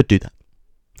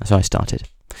 So I started.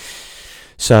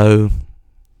 So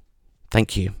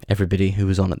thank you, everybody who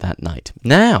was on at that night.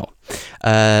 Now,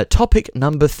 topic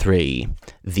number 3,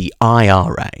 the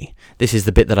IRA. This is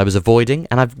the bit that I was avoiding,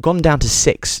 and I've gone down to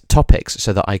 6 topics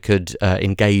so that I could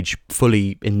engage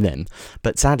fully in them.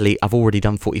 But sadly, I've already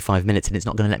done 45 minutes, and it's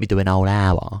not going to let me do an whole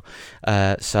hour.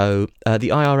 So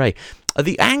the IRA.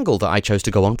 The angle that I chose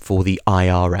to go on for the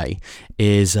IRA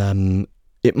is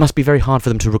it must be very hard for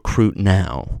them to recruit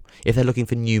now if they're looking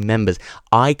for new members.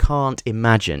 I can't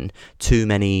imagine too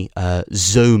many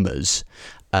Zoomers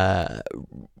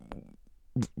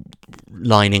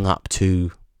lining up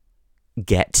to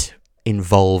get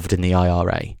involved in the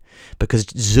IRA, because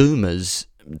Zoomers,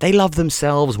 they love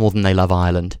themselves more than they love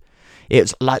Ireland.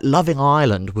 It's like loving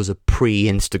Ireland was a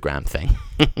pre-Instagram thing,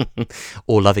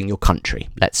 or loving your country,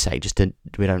 let's say, just to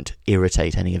we don't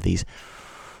irritate any of these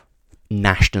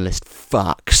nationalist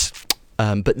fucks,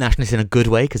 but nationalist in a good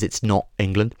way, because it's not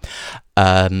England.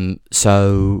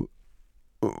 So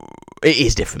it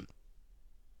is different.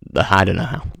 I don't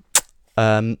know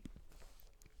how.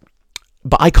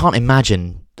 But I can't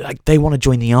imagine, like, they want to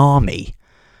join the army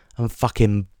and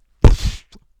fucking,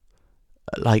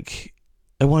 like,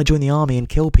 they want to join the army and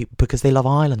kill people because they love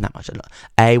Ireland that much.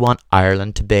 I want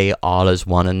Ireland to be all as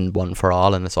one and one for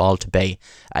all, and it's all to be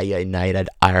a united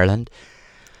Ireland.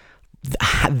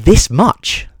 This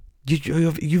much,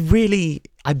 you really,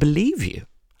 I believe you.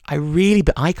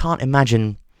 But I can't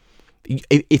imagine.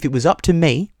 If it was up to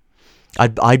me,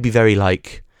 I'd be very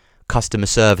like customer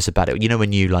service about it. You know,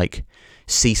 when you like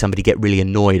see somebody get really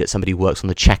annoyed at somebody who works on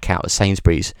the checkout at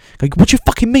Sainsbury's, like, what do you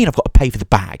fucking mean I've got to pay for the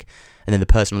bag? And then the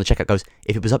person on the checkout goes,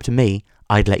 if it was up to me,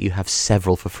 I'd let you have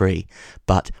several for free.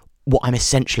 But what I'm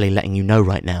essentially letting you know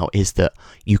right now is that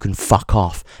you can fuck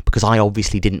off, because I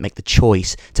obviously didn't make the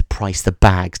choice to price the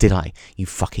bags, did I? You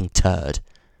fucking turd.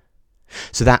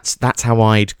 So that's how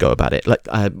I'd go about it. Like,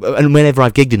 and whenever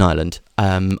I've gigged in Ireland,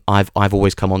 I've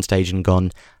always come on stage and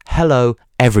gone, hello,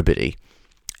 everybody.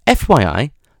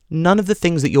 FYI, none of the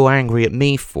things that you're angry at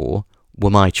me for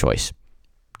were my choice.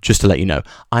 Just to let you know,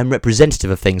 I'm representative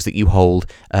of things that you hold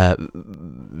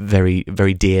very,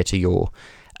 very dear to your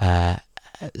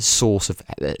source of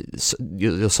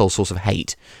your sole source of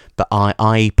hate. But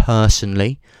I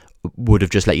personally would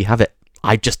have just let you have it.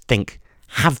 I just think,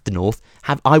 have the North.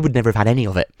 I would never have had any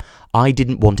of it. I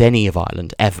didn't want any of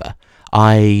Ireland ever.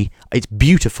 It's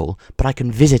beautiful, but I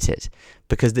can visit it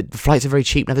because the flights are very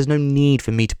cheap. Now, there's no need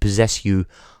for me to possess you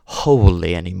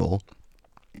wholly anymore.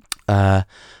 I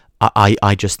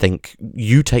just think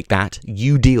you take that,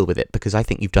 you deal with it, because I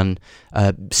think you've done,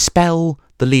 spell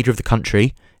the leader of the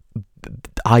country.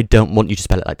 I don't want you to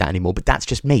spell it like that anymore, but that's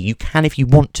just me. You can if you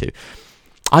want to.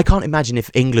 I can't imagine if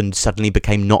England suddenly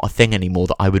became not a thing anymore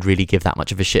that I would really give that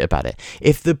much of a shit about it.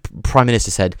 If the Prime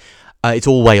Minister said, it's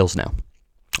all Wales now,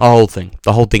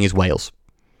 the whole thing is Wales,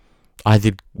 I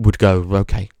would go,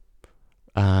 okay,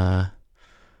 can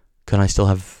I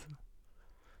have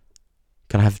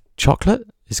chocolate?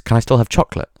 Can I still have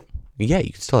chocolate? Yeah,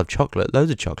 you can still have chocolate,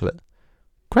 loads of chocolate.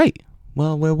 Great,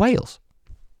 well, we're Wales.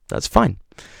 That's fine.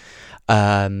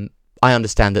 I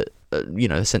understand that,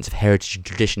 a sense of heritage and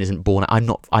tradition isn't born.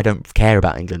 I don't care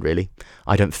about England, really.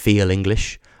 I don't feel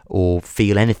English or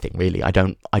feel anything, really. I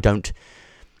don't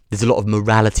there's a lot of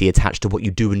morality attached to what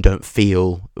you do and don't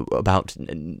feel about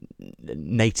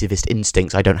nativist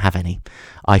instincts. I don't have any.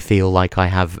 I feel like I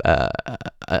have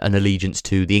an allegiance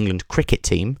to the England cricket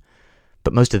team,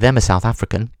 but most of them are South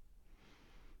African.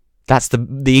 That's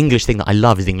the English thing that I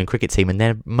love is the England cricket team,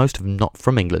 and most of them not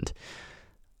from England.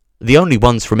 The only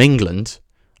ones from England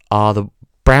are the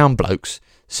brown blokes.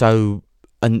 So,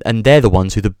 and they're the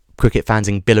ones who the cricket fans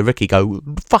in Billericay go,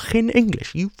 fucking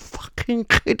English, you fucking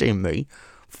kidding me?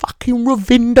 Fucking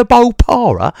Ravinder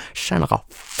Bopara? Sound like a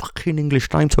fucking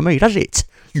English name to me, does it?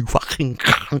 You fucking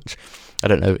cunt. I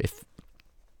don't know if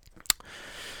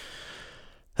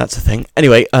that's a thing.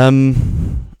 Anyway, but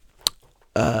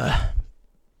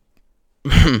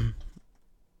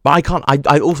I can't. I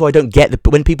don't get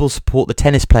when people support the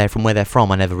tennis player from where they're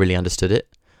from. I never really understood it.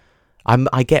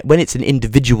 I get when it's an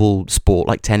individual sport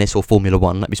like tennis or Formula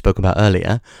One, like we spoke about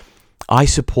earlier. I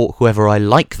support whoever I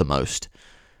like the most,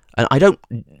 and I don't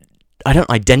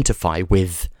identify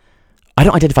with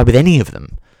any of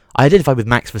them. I identify with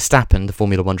Max Verstappen, the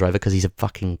Formula One driver, because he's a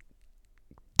fucking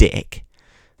dick,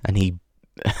 and he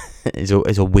is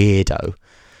a weirdo,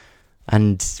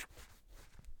 and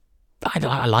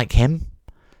I like him.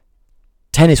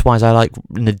 Tennis-wise, I like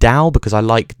Nadal because I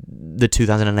like the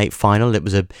 2008 final. It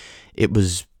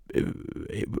was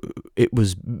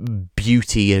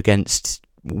beauty against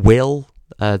will,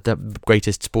 the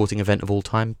greatest sporting event of all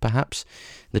time, perhaps.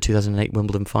 The 2008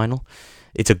 Wimbledon final.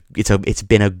 It's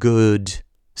been a good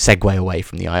segue away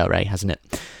from the IRA, hasn't it?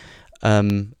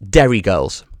 Dairy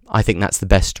girls. I think that's the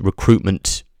best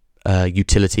recruitment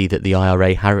utility that the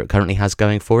IRA currently has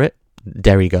going for it.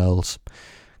 Dairy girls.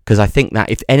 Because I think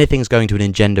that if anything's going to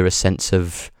engender a sense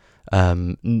of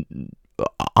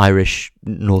Irish,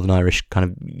 Northern Irish kind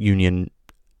of union,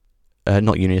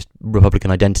 not unionist, Republican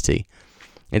identity,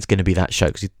 it's going to be that show.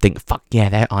 Because you think, fuck yeah,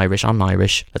 they're Irish, I'm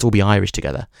Irish, let's all be Irish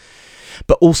together.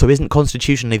 But also, isn't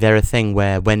constitutionally there a thing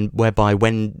whereby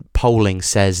when polling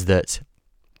says that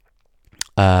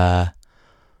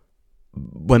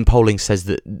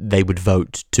they would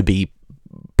vote to be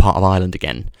part of Ireland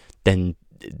again, then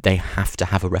they have to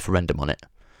have a referendum on it.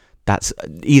 That's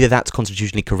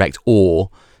constitutionally correct, or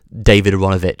David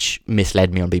Aronovich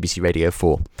misled me on BBC Radio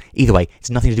 4. Either way, it's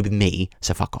nothing to do with me,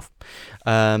 so fuck off.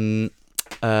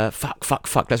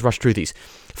 Fuck. Let's rush through these.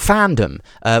 Fandom.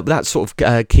 That sort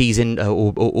of keys in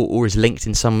or is linked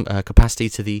in some capacity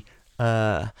to the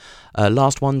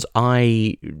last ones.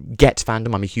 I get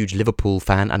Fandom. I'm a huge Liverpool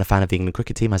fan and a fan of the England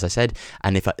cricket team, as I said.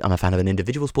 And if I'm a fan of an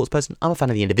individual sports person, I'm a fan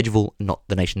of the individual, not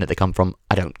the nation that they come from.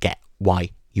 I don't get why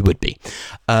you would be.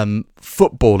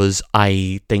 Footballers,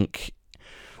 I think,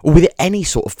 or with any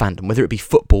sort of fandom, whether it be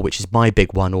football, which is my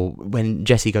big one, or when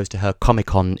Jessie goes to her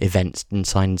Comic-Con events and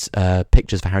signs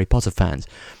pictures for Harry Potter fans,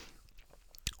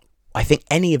 I think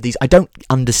any of these, I don't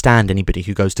understand anybody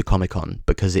who goes to Comic-Con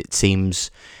because I've seen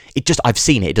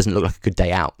it, it doesn't look like a good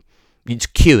day out. It's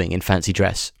queuing in fancy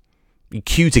dress. You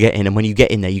queue to get in, and when you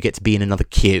get in there, you get to be in another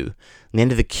queue. At the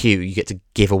end of the queue, you get to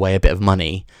give away a bit of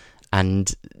money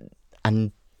and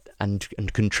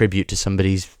contribute to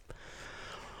somebody's.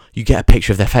 You get a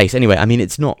picture of their face. Anyway, I mean,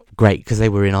 it's not great because they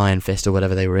were in Iron Fist or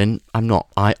whatever they were in. I'm not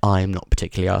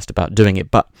particularly asked about doing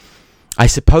it, but I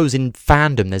suppose in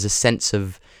fandom there's a sense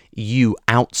of you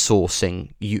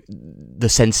outsourcing the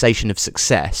sensation of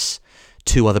success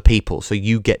to other people. So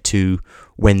you get to,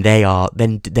 when they're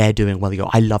doing well, you go,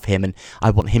 I love him and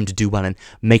I want him to do well and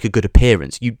make a good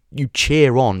appearance. You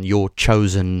cheer on your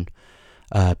chosen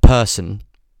person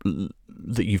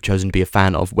that you've chosen to be a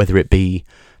fan of, whether it be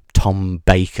Tom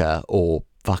Baker or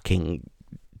fucking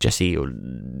Jessie or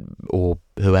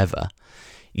whoever.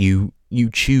 You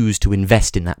choose to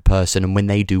invest in that person, and when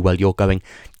they do well, you're going,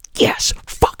 yes,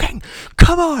 fucking,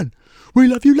 come on! We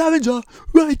love you, Lavender!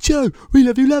 Rachel! We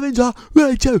love you, Lavender!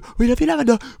 Rachel! We love you,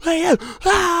 Lavender! Rachel!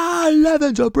 Ah,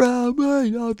 Lavender Brown!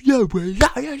 We love you! We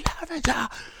love you, Lavender!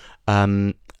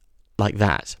 Like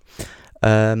that.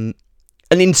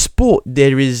 And in sport,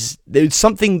 there's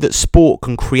something that sport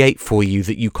can create for you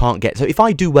that you can't get. So if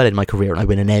I do well in my career and I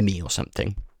win an Emmy or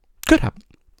something, could happen.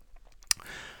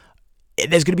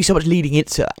 There's going to be so much leading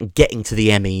into getting to the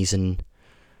Emmys, and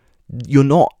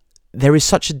there is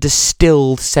such a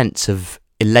distilled sense of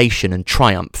elation and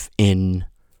triumph in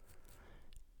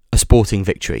a sporting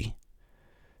victory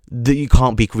that you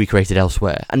can't be recreated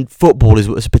elsewhere. And football is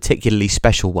a particularly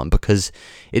special one because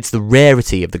it's the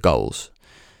rarity of the goals.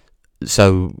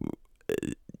 So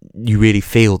you really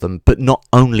feel them. But not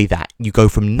only that, you go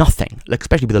from nothing, like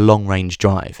especially with a long-range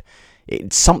drive.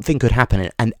 Something could happen,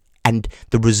 and And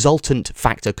the resultant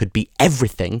factor could be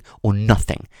everything or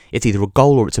nothing. It's either a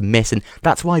goal or it's a miss, and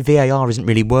that's why VAR isn't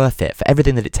really worth it. For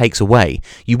everything that it takes away,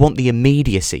 you want the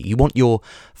immediacy. You want your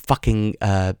fucking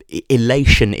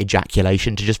elation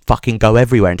ejaculation to just fucking go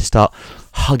everywhere and to start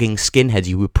hugging skinheads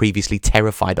you were previously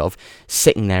terrified of,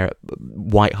 sitting there at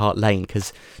White Hart Lane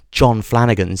because John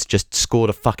Flanagan's just scored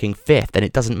a fucking fifth, and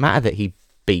it doesn't matter that he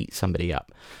beat somebody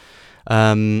up.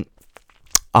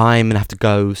 I'm going to have to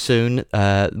go soon.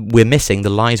 We're missing the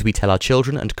lies we tell our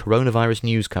children and coronavirus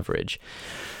news coverage.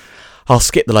 I'll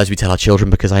skip the lies we tell our children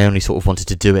because I only sort of wanted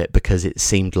to do it because it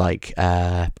seemed like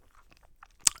a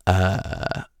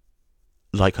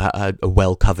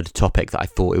well-covered topic that I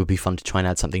thought it would be fun to try and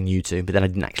add something new to, but then I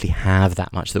didn't actually have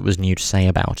that much that was new to say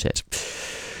about it.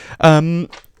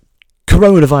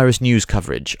 Coronavirus news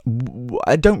coverage.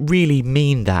 I don't really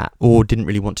mean that, or didn't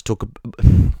really want to talk...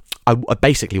 I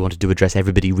basically wanted to address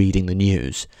everybody reading the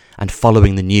news and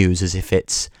following the news as if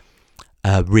it's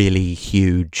a really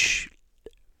huge...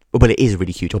 Well, it is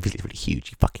really huge. Obviously, it's really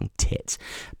huge, you fucking tits.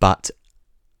 But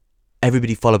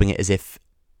everybody following it as if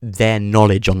their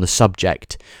knowledge on the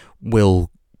subject will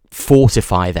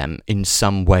fortify them in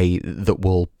some way that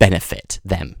will benefit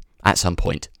them at some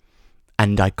point.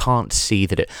 And I can't see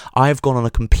that I've gone on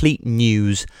a complete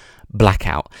news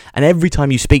blackout. And every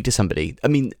time you speak to somebody, I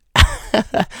mean,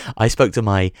 I spoke to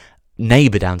my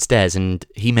neighbour downstairs and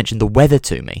he mentioned the weather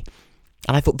to me.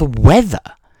 And I thought, the weather?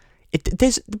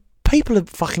 People are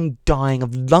fucking dying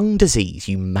of lung disease,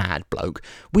 you mad bloke.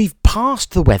 We've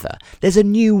passed the weather. There's a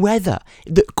new weather.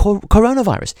 The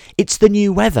coronavirus. It's the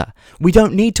new weather. We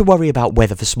don't need to worry about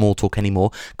weather for small talk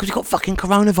anymore because we've got fucking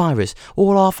coronavirus.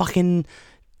 All our fucking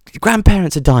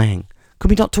grandparents are dying. Can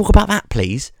we not talk about that,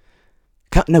 please?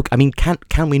 Can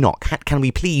we not? Can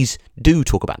we please do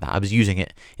talk about that? I was using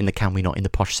it in the can we not in the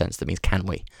posh sense. That means can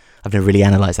we? I've never really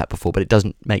analysed that before, but it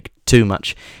doesn't make too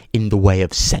much in the way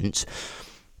of sense.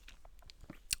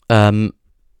 Everybody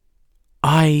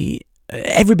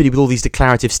with all these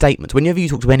declarative statements, whenever you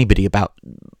talk to anybody about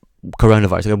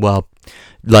coronavirus, they go, well,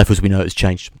 life as we know it has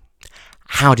changed.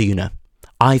 How do you know?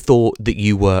 I thought that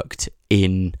you worked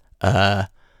in the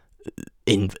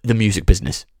music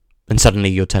business, and suddenly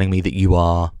you're telling me that you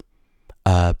are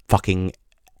a fucking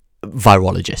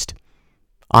virologist.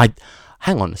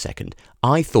 Hang on a second.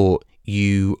 I thought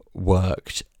you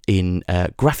worked in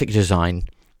graphic design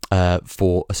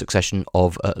for a succession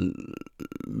of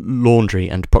laundry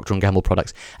and Procter & Gamble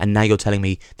products, and now you're telling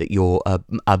me that you're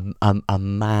a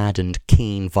mad and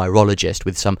keen virologist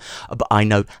with some... But I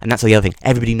know, and that's the other thing,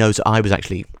 everybody knows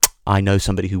I know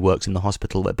somebody who works in the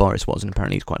hospital where Boris was, and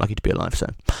apparently he's quite lucky to be alive, so...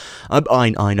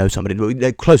 I know somebody,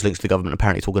 they're close links to the government,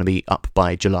 apparently it's all going to be up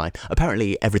by July.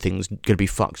 Apparently everything's going to be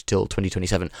fucked till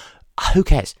 2027. Who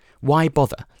cares? Why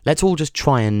bother? Let's all just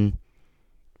try and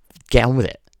get on with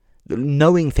it.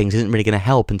 Knowing things isn't really going to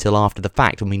help until after the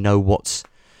fact when we know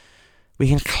we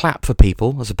can clap for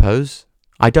people, I suppose.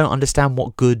 I don't understand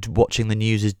what good watching the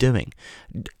news is doing.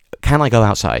 Can I go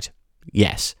outside?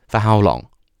 Yes. For how long?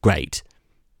 Great.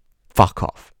 Fuck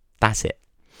off. That's it.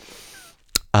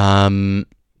 So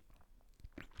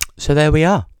there we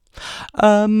are.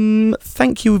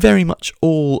 Thank you very much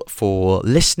all for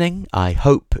listening. I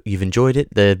hope you've enjoyed it.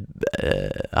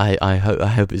 I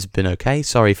hope it's been okay.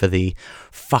 Sorry for the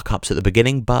fuck ups at the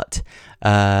beginning, but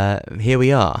here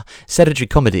we are. Sedentary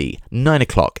Comedy, 9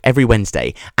 o'clock every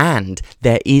Wednesday, and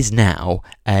there is now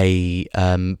a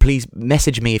please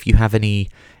message me if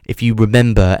you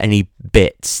remember any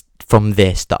bits from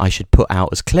this that I should put out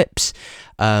as clips.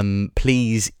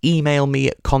 Please email me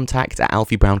at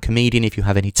contact@AlfieBrownComedian if you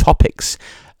have any topics,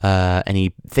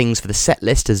 any things for the set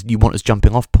list as you want as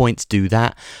jumping off points, do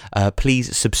that.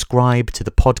 Please subscribe to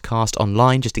the podcast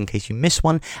online just in case you miss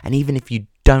one, and even if you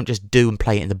don't, just do and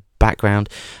play it in the background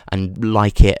and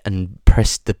like it and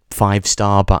press the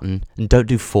 5-star button, and don't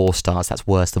do 4 stars, that's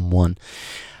worse than 1.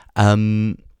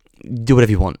 Do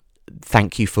whatever you want.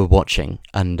 Thank you for watching,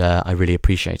 and I really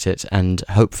appreciate it, and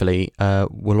hopefully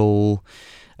we'll all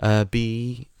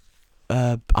be...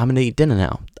 I'm going to eat dinner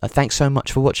now. Thanks so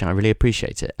much for watching, I really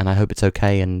appreciate it, and I hope it's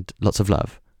okay, and lots of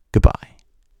love. Goodbye.